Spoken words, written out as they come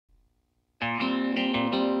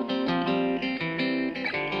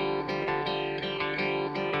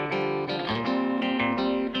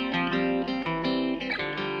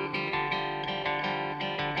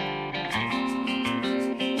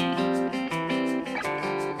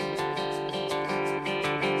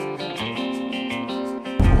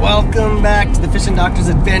Welcome back to the Fishing Doctor's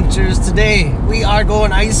Adventures. Today we are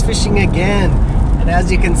going ice fishing again, and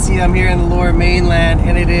as you can see, I'm here in the Lower Mainland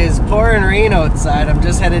and it is pouring rain outside. I'm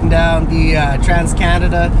just heading down the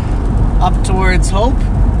Trans-Canada up towards Hope,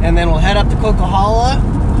 and then we'll head up to Coquihalla.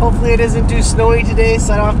 Hopefully it isn't too snowy today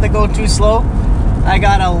so I don't have to go too slow. I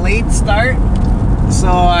got a late start, so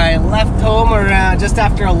I left home around just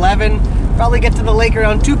after 11. Probably get to the lake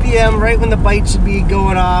around 2 p.m. right when the bite should be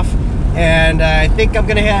going off. And I think I'm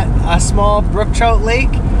gonna hit a small brook trout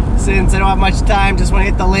lake since I don't have much time. Just want to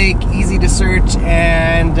hit the lake, easy to search,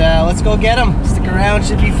 and let's go get them. Stick around,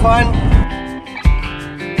 should be fun.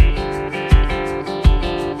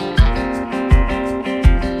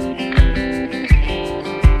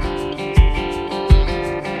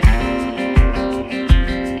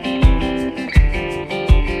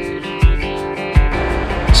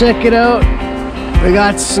 Check it out, we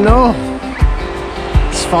got snow.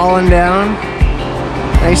 Falling down.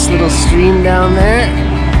 Nice little stream down there.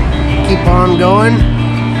 Keep on going.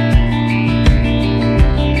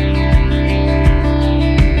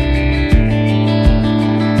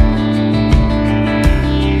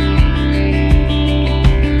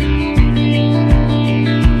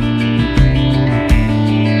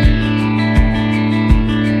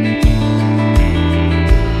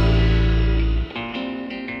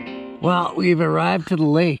 Well, we've arrived to the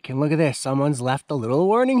lake, and look at this. Someone's left a little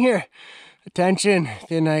warning here. Attention,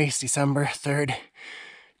 thin ice, December 3rd,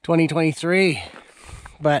 2023.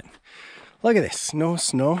 But look at this, no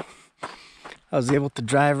snow. I was able to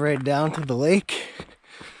drive right down to the lake,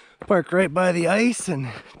 park right by the ice, and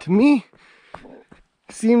to me,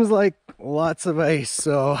 seems like lots of ice.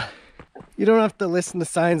 So you don't have to listen to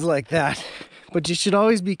signs like that, but you should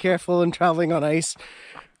always be careful when traveling on ice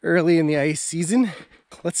early in the ice season.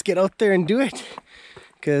 Let's get out there and do it,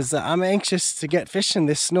 because I'm anxious to get fishing.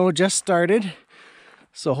 This snow just started,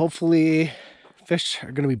 so hopefully fish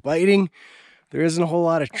are going to be biting. There isn't a whole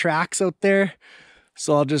lot of tracks out there,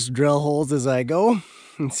 so I'll just drill holes as I go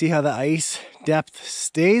and see how the ice depth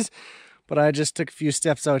stays. But I just took a few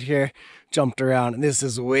steps out here, jumped around, and this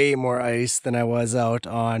is way more ice than I was out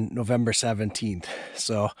on November 17th.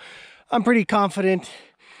 So I'm pretty confident.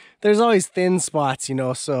 There's always thin spots, you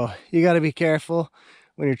know, so you got to be careful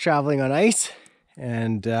when you're traveling on ice.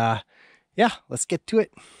 And yeah, let's get to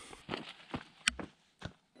it.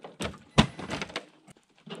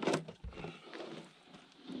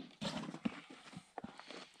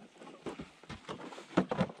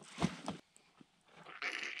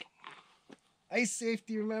 Ice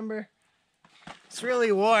safety, remember? It's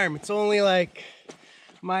really warm. It's only like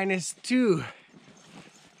 -2.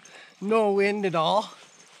 No wind at all.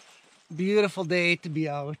 Beautiful day to be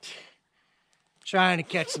out trying to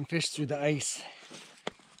catch some fish through the ice.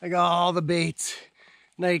 I got all the baits,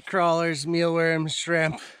 night crawlers, mealworms,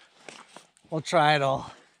 shrimp. We'll try it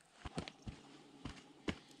all.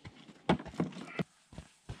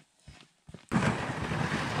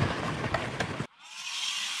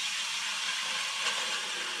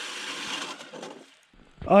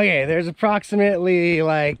 Okay, there's approximately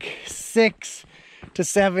like 6 to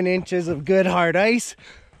 7 inches of good hard ice.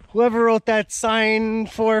 Whoever wrote that sign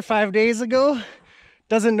 4 or 5 days ago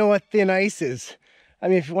doesn't know what thin ice is. I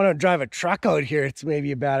mean, if you want to drive a truck out here, it's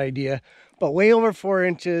maybe a bad idea, but way over 4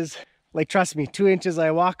 inches, like trust me, 2 inches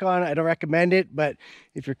I walk on, I don't recommend it, but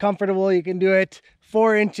if you're comfortable, you can do it.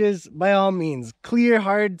 4 inches, by all means, clear,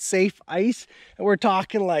 hard, safe ice. And we're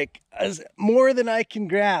talking like more than I can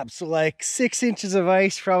grab. So like 6 inches of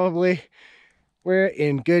ice, probably. We're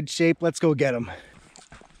in good shape. Let's go get them.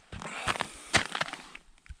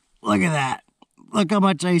 Look at that. Look how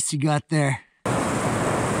much ice you got there.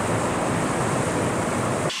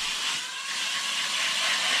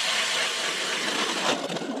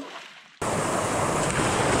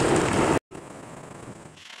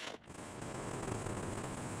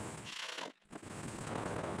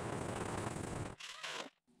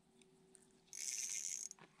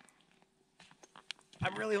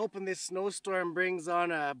 I'm really hoping this snowstorm brings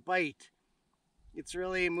on a bite. It's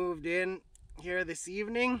really moved in here this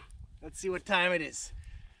evening. Let's see what time it is.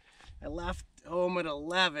 I left home at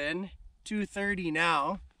 11, 2:30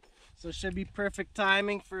 now. So it should be perfect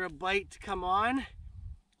timing for a bite to come on.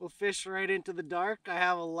 We'll fish right into the dark. I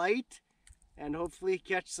have a light and hopefully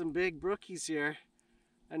catch some big brookies here.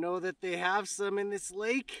 I know that they have some in this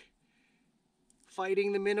lake.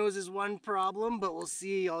 Fighting the minnows is one problem, but we'll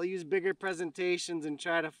see. I'll use bigger presentations and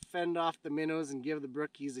try to fend off the minnows and give the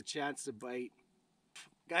brookies a chance to bite.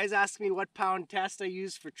 Guys ask me what pound test I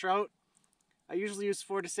use for trout. I usually use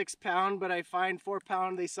 4 to 6 pound, but I find 4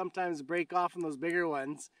 pound they sometimes break off on those bigger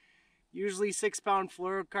ones. Usually 6 pound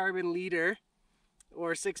fluorocarbon leader.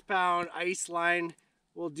 or 6-pound ice line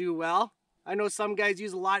will do well. I know some guys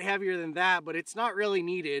use a lot heavier than that, but it's not really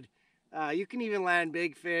needed. You can even land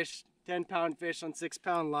big fish, 10-pound fish on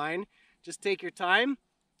 6-pound line. Just take your time.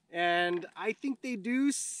 And I think they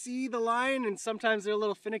do see the line, and sometimes they're a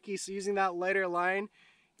little finicky, so using that lighter line,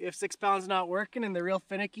 if 6 pounds not working and they're real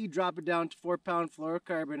finicky, drop it down to 4-pound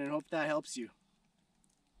fluorocarbon and hope that helps you.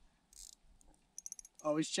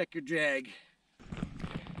 Always check your drag.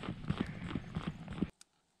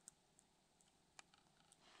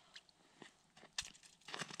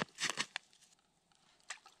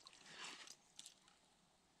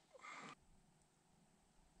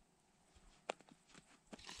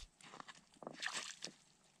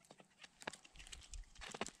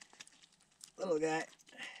 Little guy.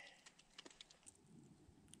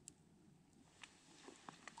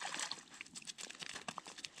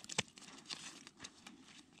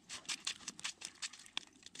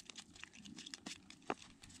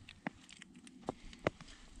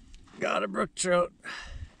 Got a brook trout.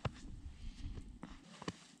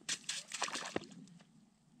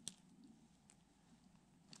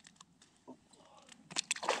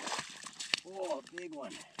 Oh, big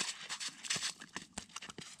one.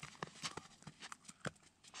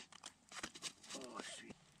 Oh,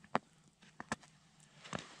 sweet.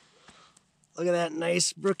 Look at that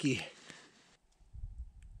nice brookie.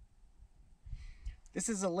 This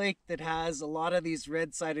is a lake that has a lot of these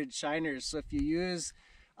red-sided shiners, so if you use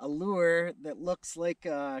a lure that looks like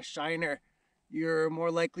a shiner, you're more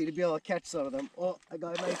likely to be able to catch some of them. Oh, I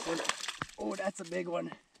got a nice one. Oh, that's a big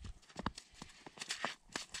one.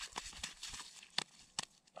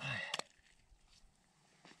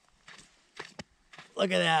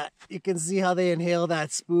 Look at that. You can see how they inhale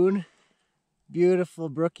that spoon. Beautiful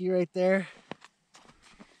brookie right there.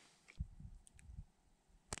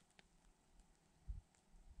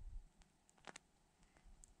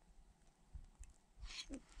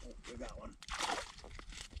 Oh, we got one.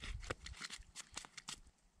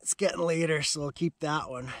 It's getting later, so I'll keep that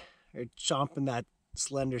one. Or chomping that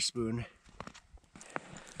slender spoon.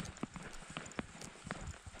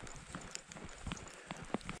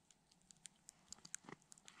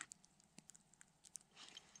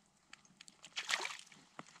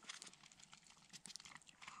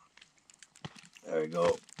 There we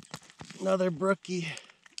go. Another brookie.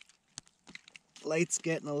 Light's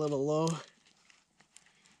getting a little low.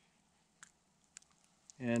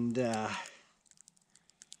 And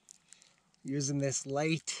using this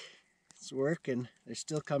light, it's working. They're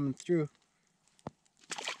still coming through.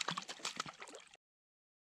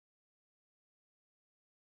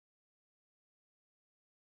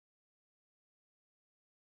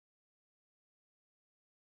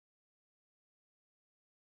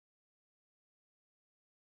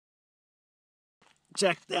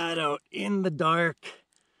 Check that out, in the dark.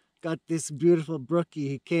 Got this beautiful brookie.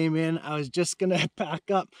 He came in. I was just gonna pack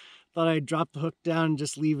up. Thought I'd drop the hook down and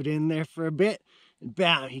just leave it in there for a bit. And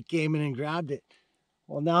bam, he came in and grabbed it.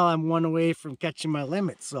 Well, now I'm one away from catching my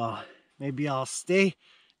limit, so maybe I'll stay,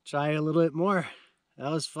 try a little bit more.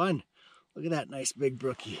 That was fun. Look at that nice big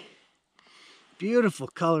brookie. Beautiful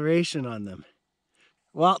coloration on them.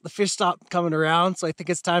 Well, the fish stopped coming around, so I think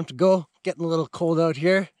it's time to go. Getting a little cold out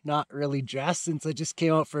here. Not really dressed since I just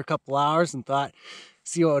came out for a couple hours and thought,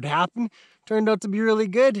 see what would happen. Turned out to be really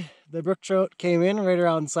good. The brook trout came in right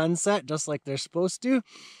around sunset, just like they're supposed to.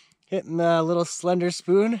 Hitting the little slender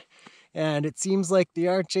spoon. And it seems like they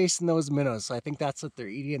are chasing those minnows. So I think that's what they're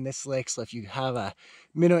eating in this lake. So if you have a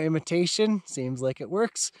minnow imitation, seems like it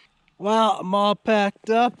works. Well, I'm all packed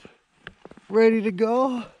up, ready to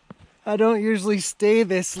go. I don't usually stay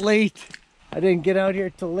this late. I didn't get out here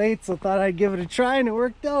till late, so thought I'd give it a try, and it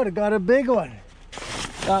worked out. I got a big one.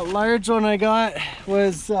 That large one I got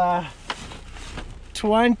was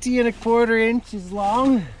 20¼ inches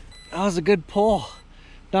long. That was a good pull.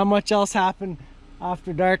 Not much else happened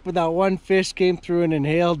after dark, but that one fish came through and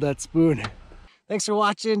inhaled that spoon. Thanks for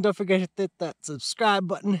watching. Don't forget to hit that subscribe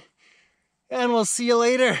button, and we'll see you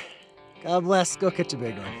later. God bless. Go catch a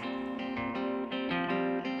big one.